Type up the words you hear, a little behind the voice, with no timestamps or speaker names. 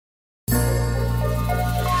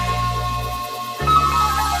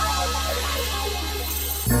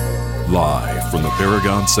Live from the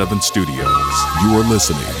Paragon 7 studios, you are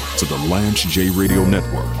listening to the Lance J Radio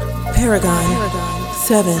Network. Paragon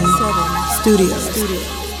 7 Studios.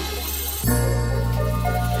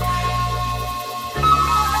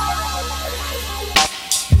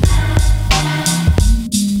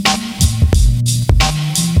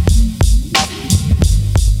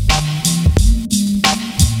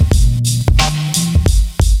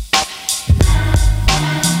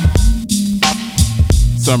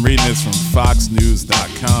 So I'm reading this from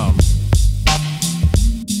FoxNews.com.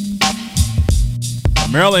 A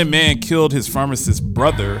Maryland man killed his pharmacist's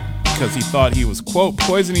brother because he thought he was, quote,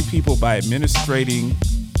 poisoning people by administering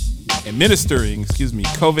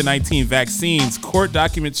COVID-19 vaccines, court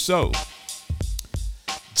documents show.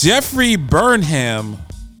 Jeffrey Burnham,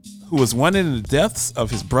 who was wanted in the deaths of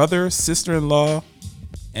his brother, sister-in-law,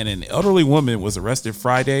 and an elderly woman, was arrested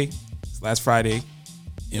last Friday,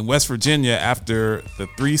 in West Virginia after the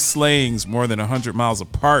three slayings more than 100 miles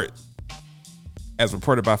apart. As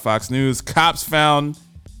reported by Fox News, cops found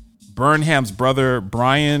Burnham's brother,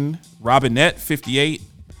 Brian Robinette, 58,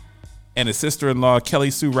 and his sister-in-law, Kelly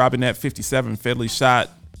Sue Robinette, 57, fatally shot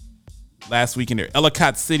last week in their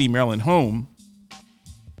Ellicott City, Maryland home.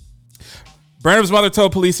 Burnham's mother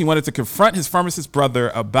told police he wanted to confront his pharmacist brother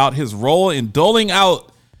about his role in doling out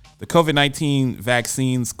the COVID-19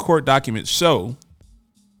 vaccines, court documents show.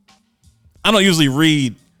 I don't usually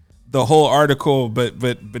read the whole article, but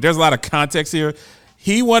there's a lot of context here.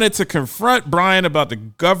 He wanted to confront Brian about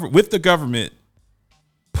the government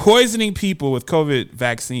poisoning people with COVID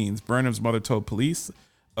vaccines, Burnham's mother told police.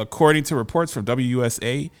 According to reports from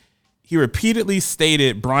WUSA, he repeatedly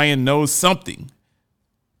stated Brian knows something.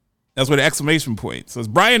 That's with an exclamation point. So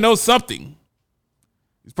Brian knows something.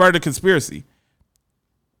 He's part of the conspiracy.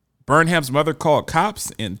 Burnham's mother called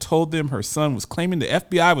cops and told them her son was claiming the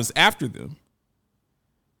FBI was after them,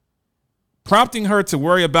 prompting her to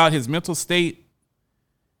worry about his mental state.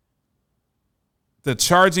 The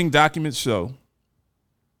charging documents show.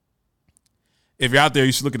 If you're out there,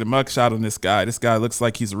 you should look at the mugshot on this guy. This guy looks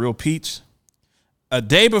like he's a real peach. A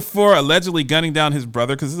day before allegedly gunning down his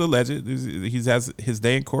brother, because it's alleged, he has his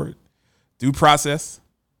day in court, due process.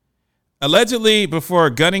 Allegedly,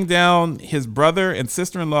 before gunning down his brother and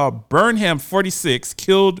sister-in-law, Burnham, 46,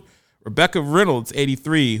 killed Rebecca Reynolds,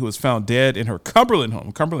 83, who was found dead in her Cumberland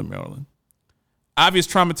home, Cumberland, Maryland. Obvious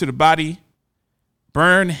trauma to the body.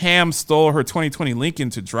 Burnham stole her 2020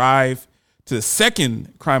 Lincoln to drive to the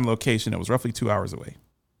second crime location that was roughly 2 hours away.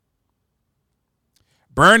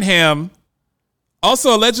 Burnham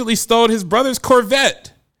also allegedly stole his brother's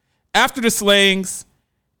Corvette after the slayings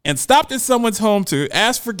and stopped at someone's home to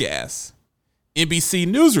ask for gas. NBC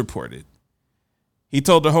News reported. He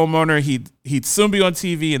told the homeowner he'd soon be on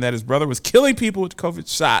TV and that his brother was killing people with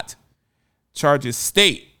COVID shot. Charges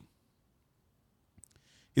state.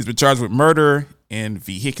 He's been charged with murder and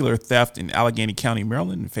vehicular theft in Allegheny County,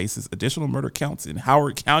 Maryland, and faces additional murder counts in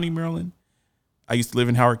Howard County, Maryland. I used to live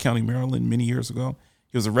in Howard County, Maryland many years ago.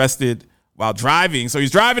 He was arrested while driving. So he's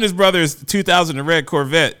driving his brother's 2007 red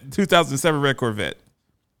Corvette.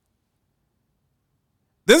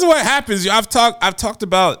 This is what happens. I've talked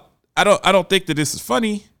about, I don't think that this is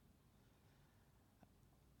funny.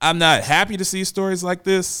 I'm not happy to see stories like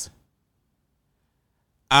this.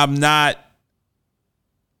 I'm not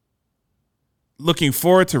looking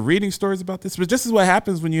forward to reading stories about this, but this is what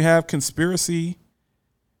happens when you have conspiracy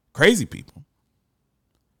crazy people.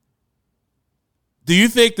 Do you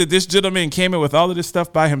think that this gentleman came in with all of this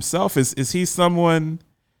stuff by himself? Is he someone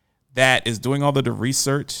that is doing all of the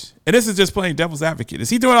research? And this is just playing devil's advocate. Is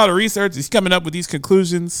he doing all the research? Is he coming up with these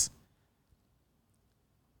conclusions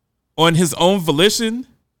on his own volition?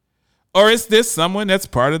 Or is this someone that's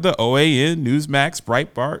part of the OAN, Newsmax,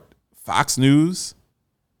 Breitbart, Fox News,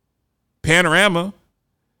 panorama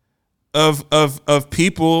of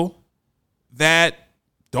people that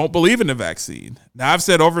don't believe in the vaccine? Now, I've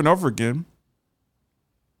said over and over again,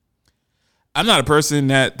 I'm not a person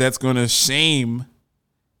that's going to shame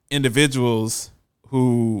individuals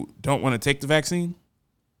who don't want to take the vaccine.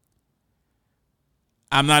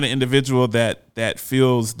 I'm not an individual that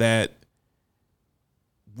feels that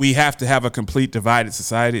we have to have a complete divided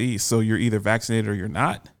society, so you're either vaccinated or you're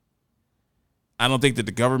not. I don't think that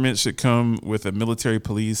the government should come with a military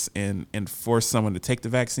police and force someone to take the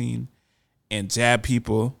vaccine and jab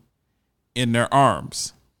people in their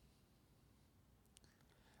arms.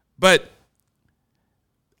 But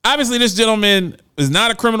obviously, this gentleman is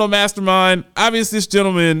not a criminal mastermind. Obviously, this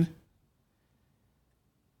gentleman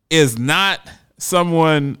is not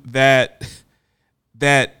someone that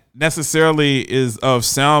necessarily is of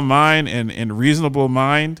sound mind and reasonable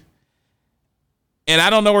mind. And I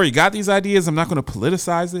don't know where he got these ideas. I'm not going to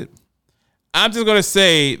politicize it. I'm just going to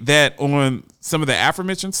say that on some of the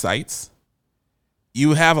aforementioned sites,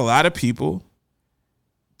 you have a lot of people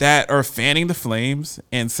that are fanning the flames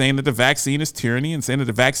and saying that the vaccine is tyranny and saying that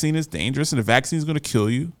the vaccine is dangerous and the vaccine is going to kill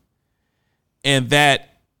you and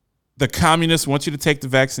that the communists want you to take the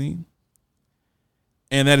vaccine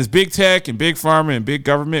and that it's big tech and big pharma and big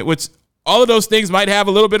government, which all of those things might have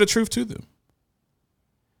a little bit of truth to them.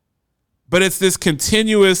 But it's this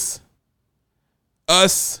continuous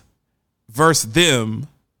us versus them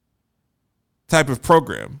type of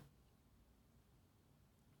program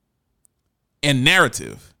and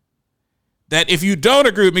narrative that if you don't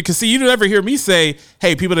agree with me, because see, you never hear me say,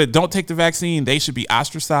 hey, people that don't take the vaccine, they should be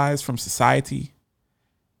ostracized from society.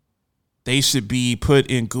 They should be put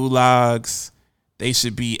in gulags. They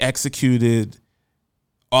should be executed.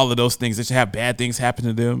 All of those things. They should have bad things happen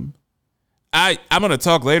to them. I'm going to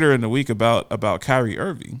talk later in the week about Kyrie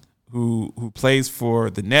Irving, who plays for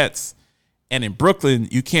the Nets. And in Brooklyn,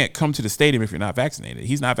 you can't come to the stadium if you're not vaccinated.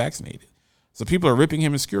 He's not vaccinated. So people are ripping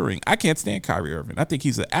him and skewering. I can't stand Kyrie Irving. I think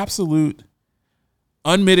he's an absolute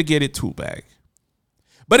unmitigated tool bag.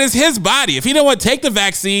 But it's his body. If he don't want to take the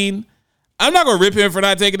vaccine, I'm not going to rip him for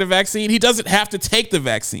not taking the vaccine. He doesn't have to take the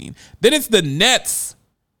vaccine. Then it's the Nets'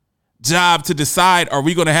 job to decide, are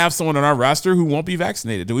we going to have someone on our roster who won't be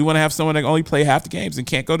vaccinated? Do we want to have someone that only play half the games and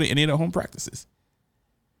can't go to any of the home practices?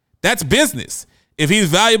 That's business. If he's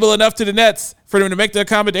valuable enough to the Nets for them to make the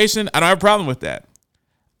accommodation, I don't have a problem with that.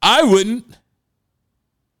 I wouldn't.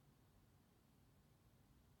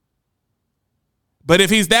 But if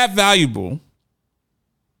he's that valuable,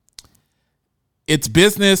 it's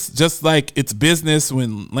business, just like it's business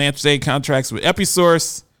when Lance J contracts with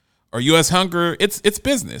Episource or U.S. Hunger. It's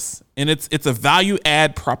business, and it's a value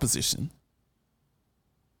add proposition.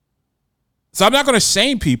 So I'm not going to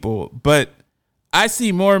shame people, but I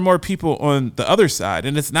see more and more people on the other side,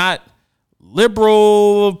 and it's not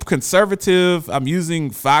liberal, conservative. I'm using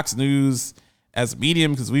Fox News as a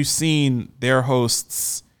medium because we've seen their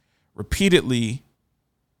hosts repeatedly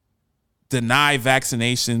deny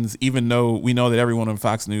vaccinations, even though we know that everyone on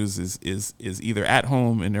Fox News is either at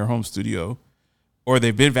home in their home studio or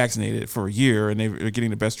they've been vaccinated for a year and they're getting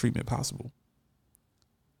the best treatment possible.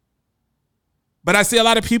 But I see a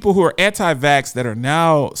lot of people who are anti-vax that are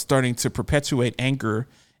now starting to perpetuate anger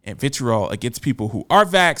and vitriol against people who are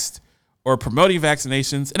vaxxed or promoting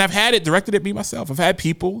vaccinations. And I've had it directed at me myself. I've had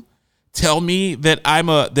people tell me that I'm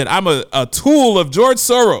a tool of George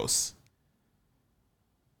Soros.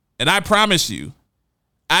 And I promise you,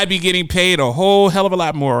 I'd be getting paid a whole hell of a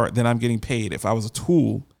lot more than I'm getting paid if I was a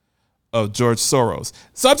tool of George Soros.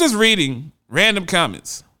 So I'm just reading random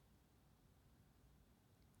comments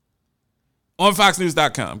on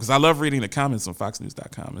FoxNews.com because I love reading the comments on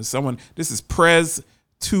FoxNews.com. And this is Prez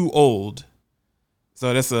Too Old.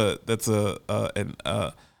 So that's a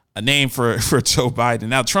name for Joe Biden.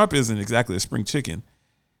 Now Trump isn't exactly a spring chicken,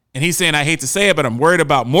 and he's saying, I hate to say it, but I'm worried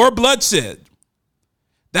about more bloodshed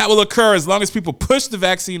that will occur as long as people push the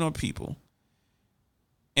vaccine on people.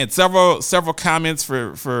 And several comments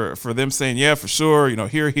for them saying, yeah, for sure,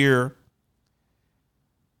 here.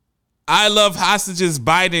 I love hostages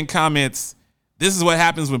Biden comments. This is what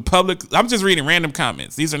happens when I'm just reading random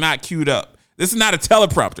comments. These are not queued up. This is not a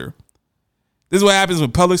teleprompter. This is what happens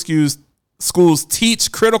when public schools teach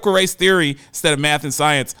critical race theory instead of math and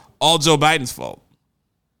science. All Joe Biden's fault.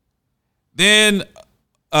 Then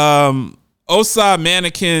Osa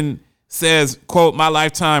Mannequin says, quote, my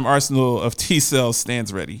lifetime arsenal of T cells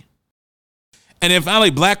stands ready. And then finally,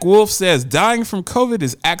 Black Wolf says, dying from COVID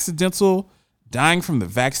is accidental. Dying from the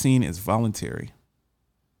vaccine is voluntary.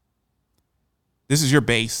 This is your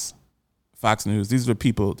base, Fox News. These are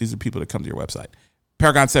people that come to your website.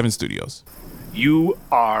 Paragon 7 Studios. You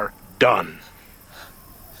are done.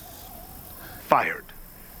 Fired.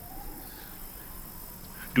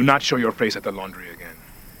 Do not show your face at the laundry again.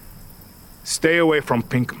 Stay away from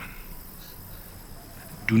Pinkman.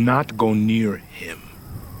 Do not go near him.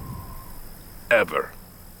 Ever.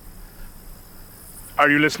 Are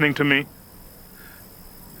you listening to me?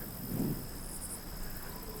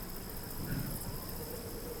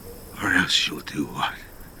 Or else you'll do what?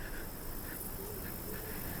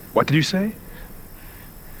 What did you say?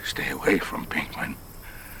 Stay away from Pinkman.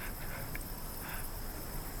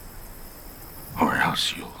 Or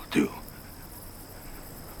else you'll do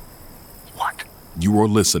what? You are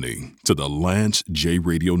listening to the Lance J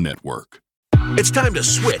Radio Network. It's time to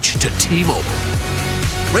switch to T-Mobile.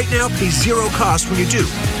 Right now, pay zero cost when you do.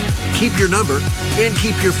 Keep your number and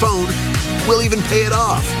keep your phone. We'll even pay it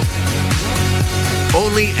off.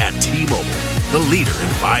 Only at T-Mobile, the leader in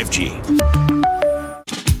 5G.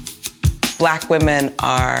 Black women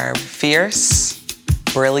are fierce,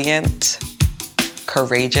 brilliant,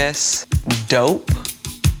 courageous, dope.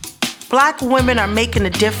 Black women are making a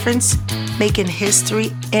difference, making history,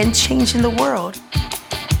 and changing the world.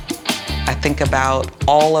 I think about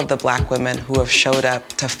all of the Black women who have showed up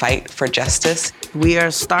to fight for justice. We are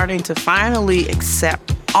starting to finally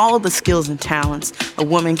accept all the skills and talents a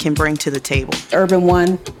woman can bring to the table. Urban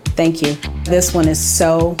One, thank you. This one is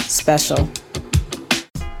so special.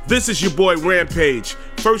 This is your boy Rampage,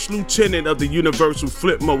 First Lieutenant of the Universal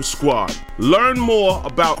Flipmode Squad. Learn more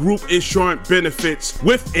about group insurance benefits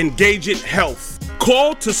with Engageit Health.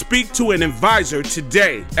 Call to speak to an advisor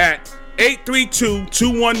today at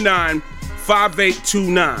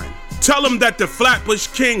 832-219-5829. Tell them that the Flatbush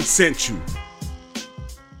King sent you.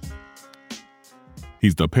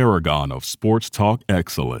 He's the paragon of sports talk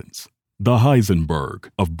excellence, the Heisenberg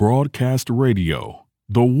of broadcast radio,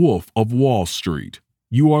 the Wolf of Wall Street.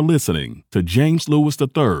 You are listening to James Lewis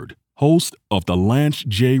III, host of the Lance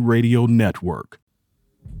J Radio Network.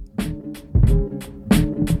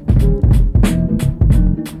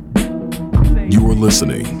 You are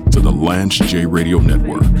listening to the Lance J Radio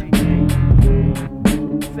Network.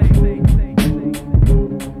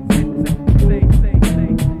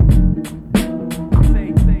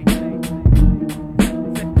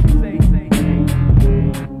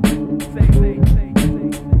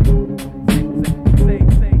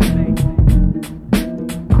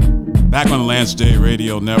 Back on the Lance J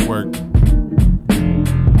Radio Network.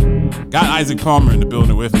 Got Isaac Palmer in the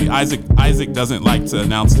building with me. Isaac doesn't like to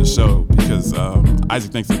announce the show because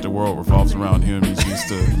Isaac thinks that the world revolves around him.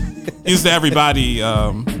 He's used to everybody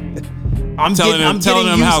telling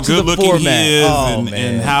him how good looking he is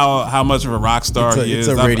and how much of a rock star he is.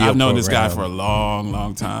 I've known this guy for a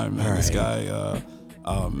long time. Man. This guy.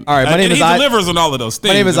 All right, my name is delivers on all of those things.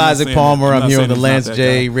 My name is Isaac Palmer. I'm here on the Lance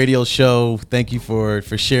J Radio Show. Thank you for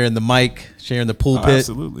sharing the mic, sharing the pulpit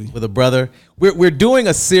with a brother. We're doing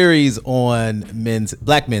a series on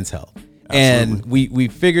black men's health. And we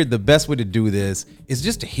figured the best way to do this is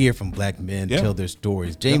just to hear from black men tell their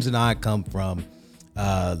stories. James and I come from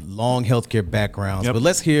long healthcare backgrounds, but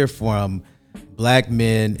let's hear from black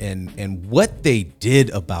men and what they did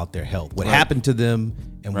about their health, what happened to them,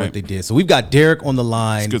 and what they did. So we've got Derek on the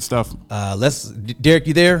line. It's good stuff. Derek,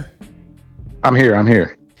 you there? I'm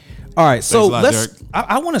here. All right, so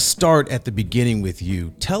I want to start at the beginning with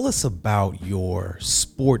you. Tell us about your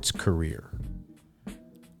sports career.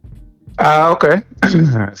 Okay.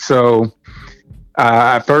 So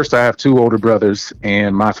first, I have two older brothers,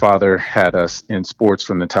 and my father had us in sports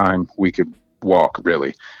from the time we could walk,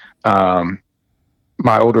 really. My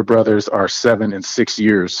older brothers are 7 and 6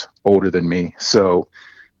 years older than me. So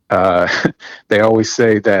they always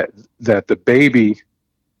say that the baby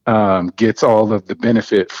gets all of the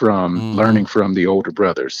benefit from learning from the older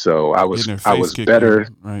brothers. So I was better.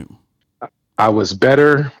 Right. I was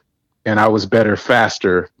better, and I was better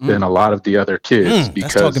faster than a lot of the other kids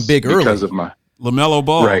because of my LaMelo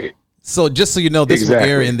Ball. Right. So just so you know, this will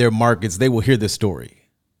air in their markets. They will hear this story.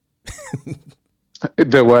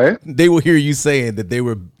 The what? They will hear you saying that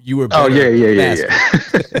you were better. Oh yeah.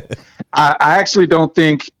 I actually don't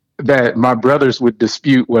think that my brothers would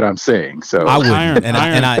dispute what I'm saying. So I wouldn't, I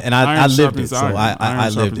lived it. So I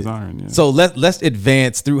lived it. Iron, yeah. So let's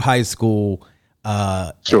advance through high school.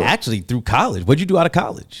 Sure. Actually, through college. What'd you do out of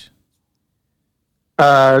college?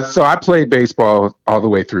 So I played baseball all the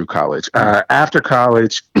way through college. After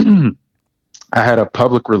college, I had a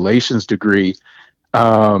public relations degree.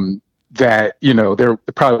 That, there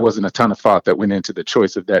probably wasn't a ton of thought that went into the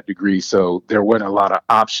choice of that degree. So there weren't a lot of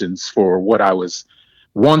options for what I was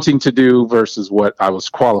wanting to do versus what I was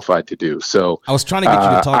qualified to do. So I was trying to get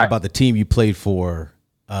you to talk about the team you played for.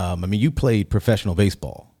 You played professional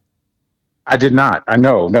baseball. I did not.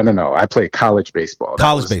 No. I played college baseball.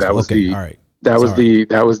 College baseball. Okay. All right. That was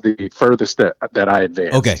the furthest that I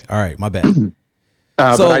advanced. Okay. All right. My bad. So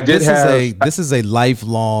but I did this is a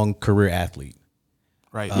lifelong career athlete.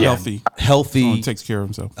 Right. Healthy. Someone takes care of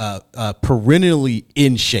himself. Perennially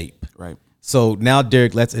in shape. Right. So now,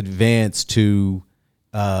 Derek, let's advance to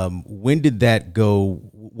when did that go?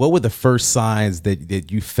 What were the first signs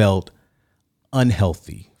that you felt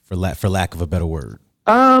unhealthy, for lack of a better word?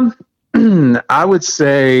 I would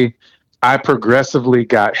say I progressively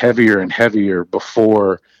got heavier and heavier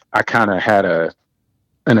before I kind of had an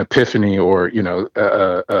epiphany or,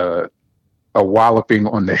 a walloping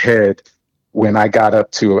on the head. When I got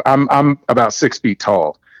up to, I'm about 6 feet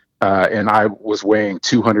tall, and I was weighing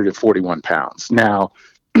 241 pounds. Now,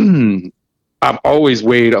 I've always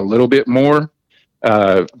weighed a little bit more,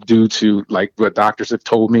 due to like what doctors have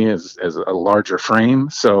told me as a larger frame.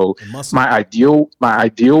 So my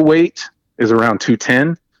ideal weight is around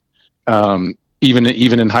 210,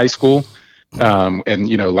 even in high school, and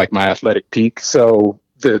you know, like my athletic peak. So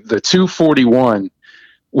the 241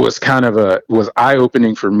 was was eye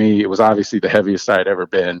opening for me. It was obviously the heaviest I'd ever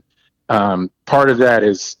been. Part of that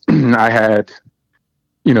is I had,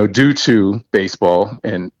 you know, due to baseball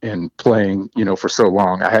and playing, you know, for so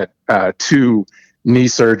long, I had 2 knee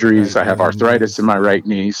surgeries. I have arthritis in my right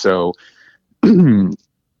knee. So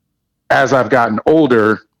as I've gotten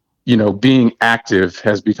older, you know, being active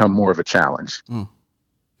has become more of a challenge.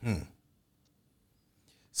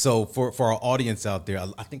 So for our audience out there,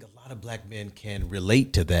 I think a lot of black men can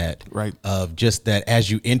relate to that, right? Of just that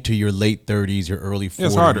as you enter your late 30s, your early 40s,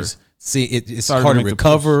 it's harder. See, it's harder to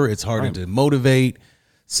recover. It's harder to motivate.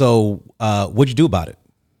 So what'd you do about it?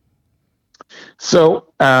 So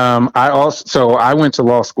I went to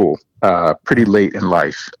law school pretty late in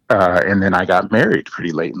life, and then I got married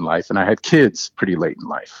pretty late in life, and I had kids pretty late in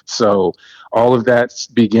life. So all of that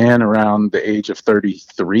began around the age of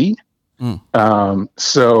 33.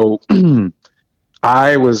 So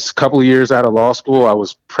I was a couple of years out of law school. I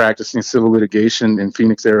was practicing civil litigation in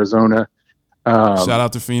Phoenix, Arizona. Shout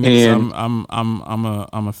out to Phoenix. I'm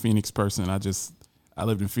a Phoenix person. I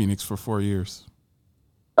lived in Phoenix for 4 years.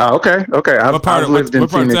 Okay. What part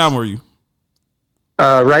of town were you?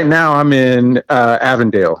 Right now I'm in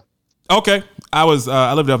Avondale. Okay. I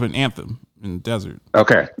lived up in Anthem in the desert.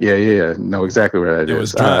 Okay. Yeah. Know exactly where that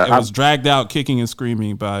is. It was dragged out kicking and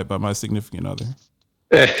screaming by my significant other.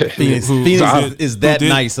 Phoenix is that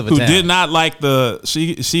nice of a town. Who did not like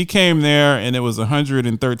she came there and it was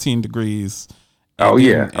 113 degrees.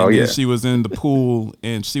 And she was in the pool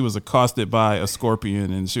and she was accosted by a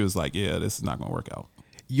scorpion and she was like, yeah, this is not going to work out.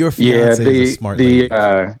 Your fiance is a smart lady.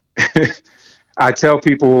 I tell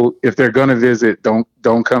people if they're going to visit,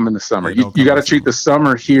 don't come in the summer. You got to treat the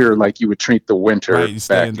summer here like you would treat the winter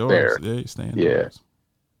back indoors. There. Yeah, you stay indoors.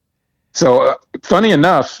 So funny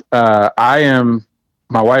enough,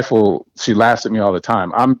 my wife she laughs at me all the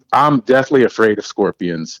time. I'm deathly afraid of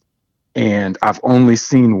scorpions, and I've only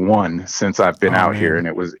seen one since I've been out here, and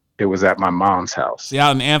it was at my mom's house. See,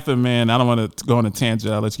 out in Anthem, man, I don't want to go on a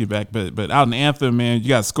tangent. I'll let you get back, but out in Anthem, man, you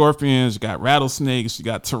got scorpions, you got rattlesnakes, you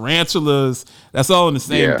got tarantulas. That's all in the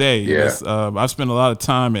same day. Yeah. I've spent a lot of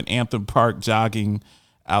time at Anthem Park jogging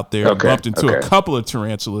out there. Bumped into a couple of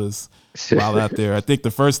tarantulas while out there. I think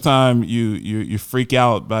the first time you freak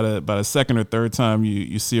out, by the second or third time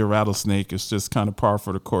you see a rattlesnake, it's just kind of par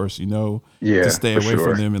for the course, you know, to stay away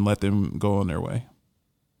from them and let them go on their way.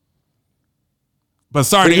 But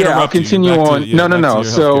sorry to interrupt I'll continue on. No.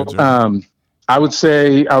 So I would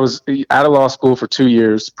say I was out of law school for 2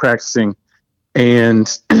 years practicing, and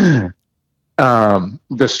the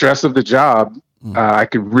stress of the job, I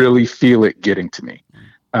could really feel it getting to me.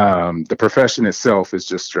 The profession itself is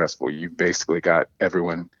just stressful. You basically got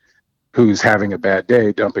everyone who's having a bad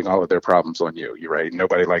day dumping all of their problems on you. You're right.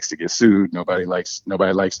 Nobody likes to get sued. Nobody likes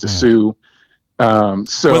to sue. So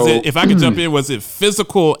if I could jump in, was it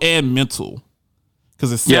physical and mental?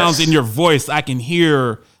 Because it sounds in your voice, I can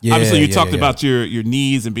hear. Obviously, you talked about your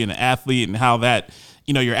knees and being an athlete and how that,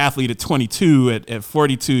 you know, you're an athlete at 22, at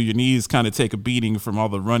 42, your knees kind of take a beating from all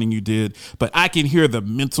the running you did. But I can hear the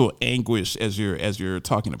mental anguish as you're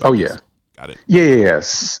talking about. Oh, this. yeah. Got it.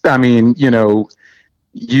 Yes. I mean, you know,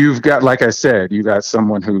 you've got, like I said, you got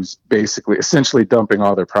someone who's basically essentially dumping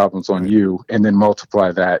all their problems on you, and then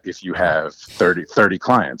multiply that if you have 30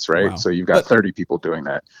 clients, right? Wow. So you've got 30 people doing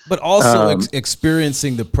that. But also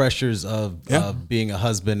experiencing the pressures of being a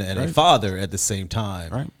husband and a father at the same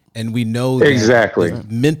time. Right. And we know that exactly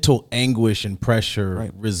mental anguish and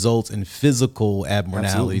pressure results in physical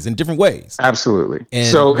abnormalities in different ways. Absolutely. And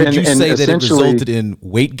so would you say that it resulted in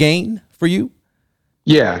weight gain for you?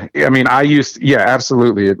 Yeah. I mean,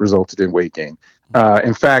 absolutely. It resulted in weight gain.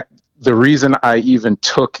 In fact, the reason I even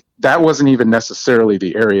that wasn't even necessarily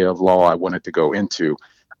the area of law I wanted to go into.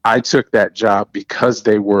 I took that job because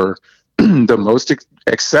they were the most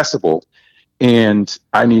accessible, and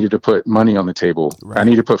I needed to put money on the table. Right. I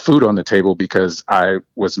needed to put food on the table because I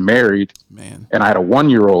was married, and I had a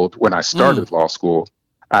 1-year-old when I started law school.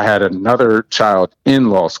 I had another child in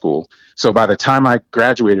law school. So by the time I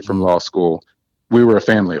graduated from law school, we were a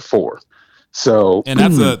family of 4. So, and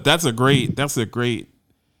that's a great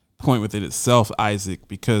point within itself, Isaac,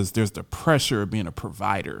 because there's the pressure of being a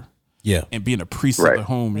provider. Yeah. And being a priest of the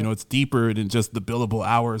home. You know, it's deeper than just the billable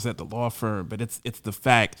hours at the law firm, but it's the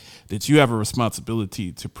fact that you have a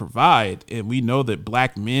responsibility to provide. And we know that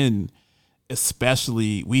black men,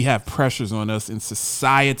 especially, we have pressures on us in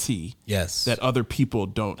society that other people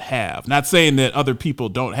don't have. Not saying that other people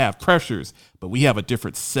don't have pressures, but we have a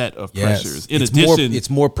different set of pressures. It's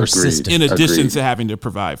more persistent. In addition to having to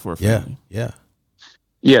provide for a family.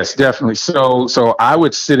 Yes, definitely. So I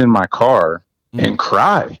would sit in my car and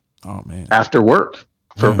cry after work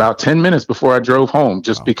for about 10 minutes before I drove home,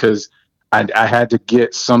 just because I had to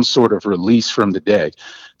get some sort of release from the day.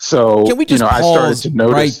 So, can we just I started to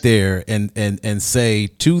notice right there and say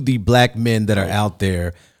to the black men that are out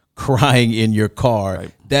there crying in your car,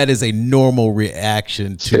 that is a normal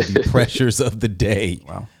reaction to the pressures of the day.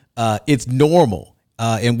 Wow. It's normal.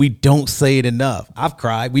 And we don't say it enough. I've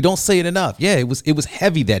cried. We don't say it enough. Yeah, it was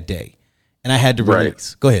heavy that day and I had to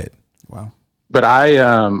release. Go ahead. Wow. But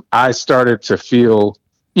I started to feel,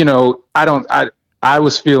 I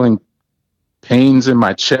was feeling pains in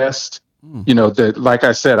my chest, that, like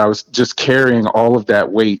I said, I was just carrying all of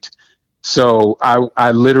that weight. So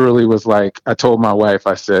I literally was like, I told my wife,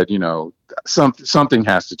 I said, something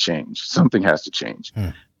has to change. Something has to change.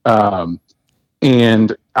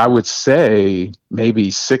 And I would say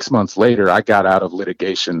maybe 6 months later, I got out of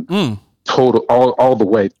litigation, all the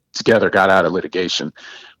way together, got out of litigation.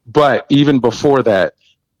 But even before that,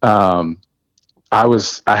 I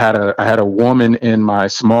had a woman in my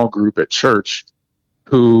small group at church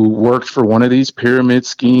who worked for one of these pyramid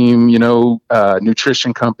scheme,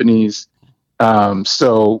 nutrition companies.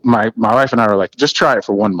 So my wife and I were like, just try it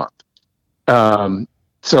for 1 month.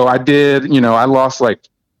 So I did, I lost like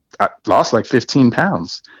 15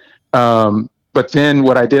 pounds. But then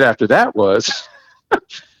what I did after that was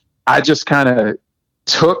I just kind of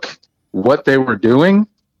took what they were doing.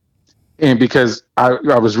 And because I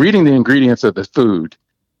was reading the ingredients of the food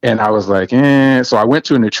and I was like, so I went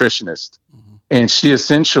to a nutritionist and she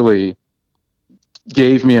essentially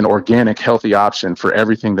gave me an organic, healthy option for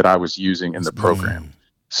everything that I was using in the program.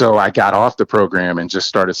 So I got off the program and just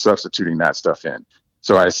started substituting that stuff in.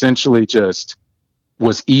 So I essentially just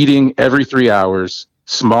was eating every 3 hours,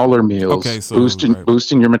 smaller meals,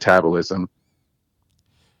 boosting your metabolism.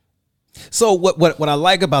 So what I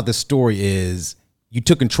like about this story is you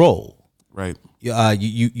took control. Right.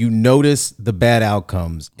 You noticed the bad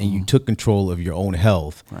outcomes and you took control of your own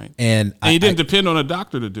health. Right. And you didn't depend on a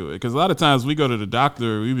doctor to do it. Because a lot of times we go to the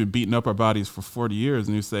doctor, we've been beating up our bodies for 40 years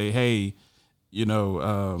and you say, hey,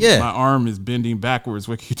 my arm is bending backwards.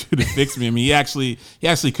 What can you do to fix me? I mean, he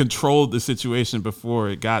actually controlled the situation before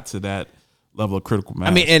it got to that level of critical mass.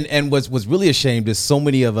 I mean, and what's really ashamed is so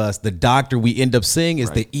many of us, the doctor we end up seeing is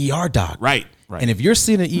the ER doctor. Right. And if you're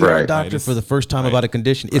seeing an ER doctor for the first time about a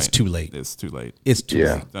condition, it's too late. It's too late. It's too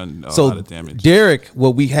late. Done a So lot of damage. Derek,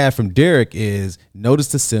 what we have from Derek is notice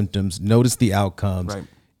the symptoms, notice the outcomes,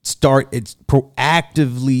 it's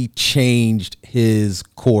proactively changed his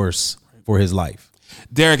course for his life.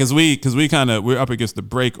 Derek, we're up against the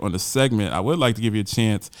break on the segment, I would like to give you a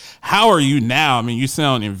chance. How are you now? I mean, you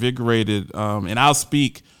sound invigorated, and I'll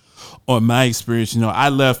speak on my experience. I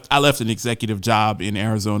left an executive job in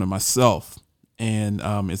Arizona myself, and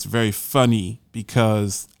it's very funny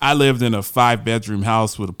because I lived in a 5-bedroom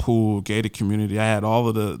house with a pool, gated community. I had all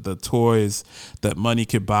of the toys that money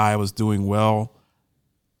could buy. I was doing well.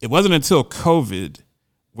 It wasn't until COVID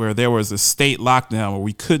where there was a state lockdown where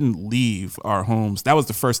we couldn't leave our homes. That was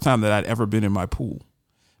the first time that I'd ever been in my pool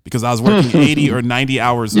because I was working 80 or 90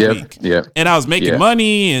 hours a week. And I was making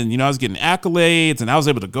money and, I was getting accolades and I was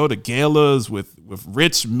able to go to galas with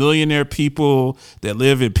rich millionaire people that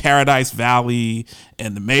live in Paradise Valley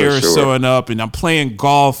and the mayor is showing up and I'm playing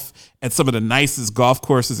golf at some of the nicest golf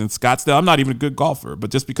courses in Scottsdale. I'm not even a good golfer, but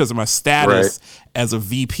just because of my status as a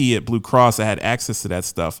VP at Blue Cross, I had access to that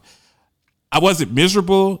stuff. I wasn't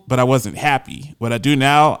miserable, but I wasn't happy. What I do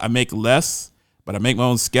now, I make less, but I make my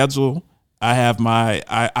own schedule.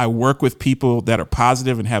 I work with people that are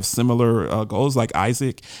positive and have similar goals like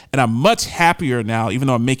Isaac. And I'm much happier now, even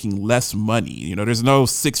though I'm making less money. There's no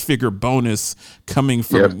 6-figure bonus coming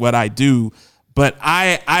from what I do. But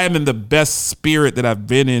I am in the best spirit that I've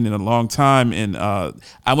been in a long time. And I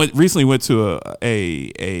recently went to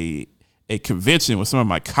a convention with some of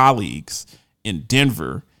my colleagues in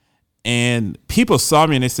Denver. And people saw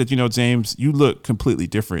me and they said, James, you look completely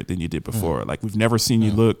different than you did before. Like we've never seen you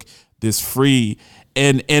look this free.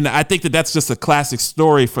 And I think that's just a classic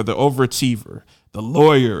story for the overachiever, the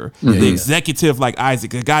lawyer, the executive like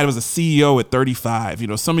Isaac, a guy that was a CEO at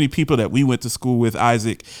 35. So many people that we went to school with,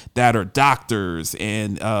 Isaac, that are doctors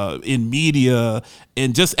and in media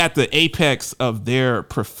and just at the apex of their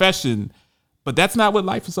profession. But that's not what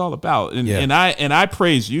life is all about. And I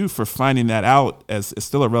praise you for finding that out as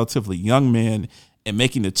still a relatively young man and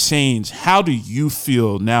making a change. How do you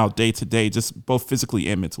feel now day to day, just both physically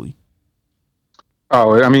and mentally?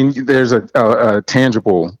 Oh, I mean, there's a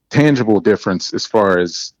tangible difference as far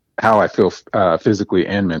as how I feel physically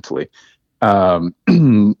and mentally. The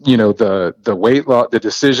weight loss, the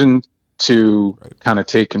decision to kind of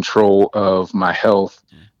take control of my health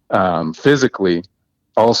physically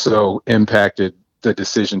also impacted the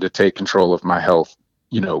decision to take control of my health,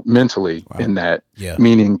 mentally. Wow. In that,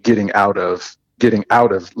 meaning getting out of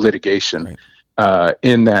litigation. Right.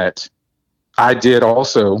 In that, I did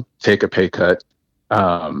also take a pay cut.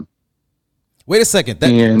 Wait a second.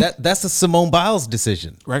 That's a Simone Biles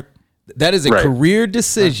decision, right? That is a career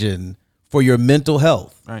decision for your mental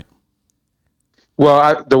health, right?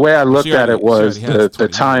 Well, the way I looked at it was the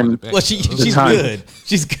time. Well, she's good.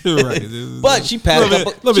 She's good, right. But she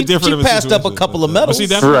passed up a couple of medals.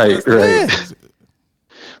 Right.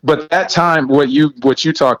 But that time, what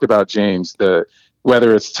you talked about, James,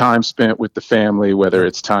 whether it's time spent with the family, whether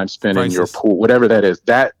it's time spent in your pool, whatever that is,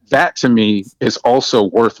 that to me is also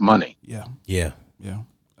worth money. Yeah.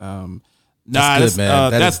 That's good,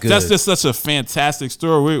 man. That's just such a fantastic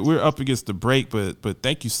story. We're up against the break, but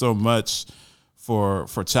thank you so much for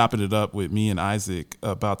chopping it up with me and Isaac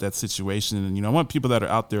about that situation. And I want people that are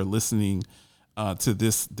out there listening to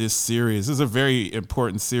this series. This is a very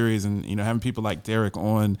important series, and having people like Derek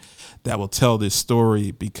on that will tell this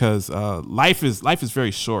story, because life is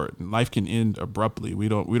very short and life can end abruptly. We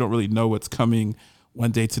don't really know what's coming one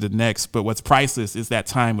day to the next, but what's priceless is that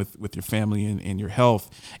time with your family and your health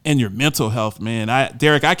and your mental health, man.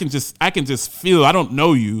 Derek, I can just feel, I don't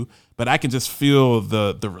know you, but I can just feel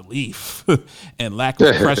the relief and lack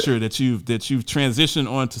of pressure that you've transitioned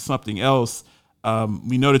on to something else.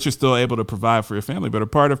 We know that you're still able to provide for your family, but a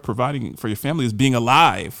part of providing for your family is being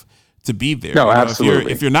alive to be there. No,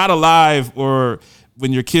 absolutely. If you're not alive, or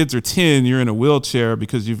when your kids are 10, you're in a wheelchair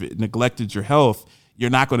because you've neglected your health, you're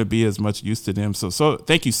not going to be as much use to them. So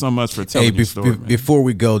thank you so much for telling your story, man. Before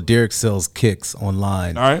we go, Derek sells kicks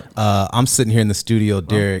online. All right. I'm sitting here in the studio.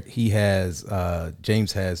 Derek,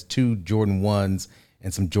 James has 2 Jordan 1s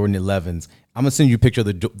and some Jordan 11s. I'm going to send you a picture of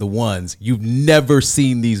the ones. You've never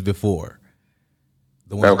seen these before.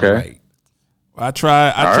 The ones okay. Right. I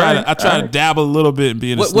try to dabble a little bit and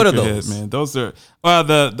be in a what are those? Man. Those are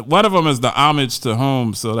the one of them is the homage to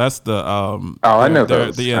home. So that's the I know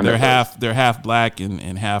those. They're half black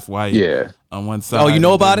and half white. Yeah. On one side. Oh, you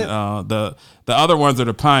know about it? The other ones are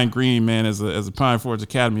the Pine Green, man. As a Pine Forge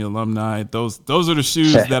Academy alumni, those are the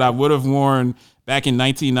shoes that I would have worn back in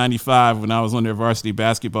 1995 when I was on their varsity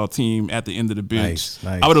basketball team at the end of the bench.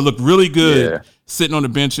 Nice. I would have looked really good sitting on the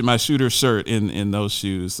bench in my shooter shirt in those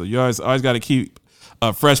shoes. So you always got to keep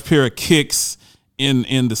a fresh pair of kicks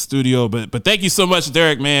in the studio. But thank you so much,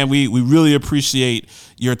 Derek, man. We really appreciate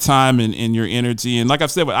your time and your energy. And like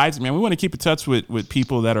I've said with Isaac, man, we want to keep in touch with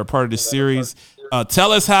people that are part of this series.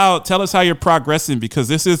 Tell us how you're progressing, because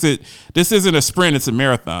this isn't a sprint, it's a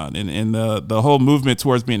marathon, and the whole movement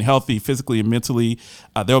towards being healthy physically and mentally.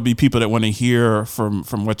 There'll be people that want to hear from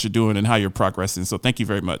what you're doing and how you're progressing. So thank you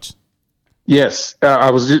very much. Yes,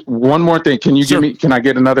 one more thing. Can you Can I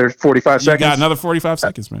get another 45 seconds? You got another 45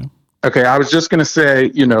 seconds, man. Okay, I was just going to say,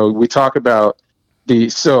 we talk about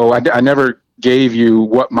I never gave you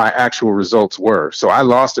what my actual results were. So I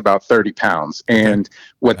lost about 30 pounds. And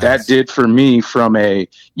what that did for me from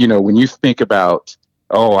when you think about,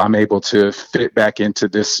 I'm able to fit back into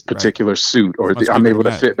this particular suit, or I'm able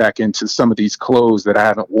to fit back into some of these clothes that I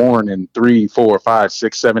haven't worn in 3, 4, 5,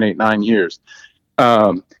 6, 7, 8, 9 years.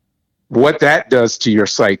 What that does to your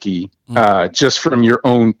psyche, just from your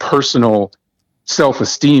own personal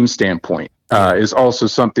self-esteem standpoint, is also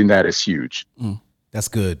something that is huge. That's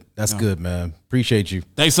good. That's good, man. Appreciate you.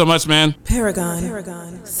 Thanks so much, man.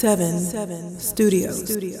 Paragon 7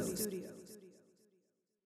 Studios.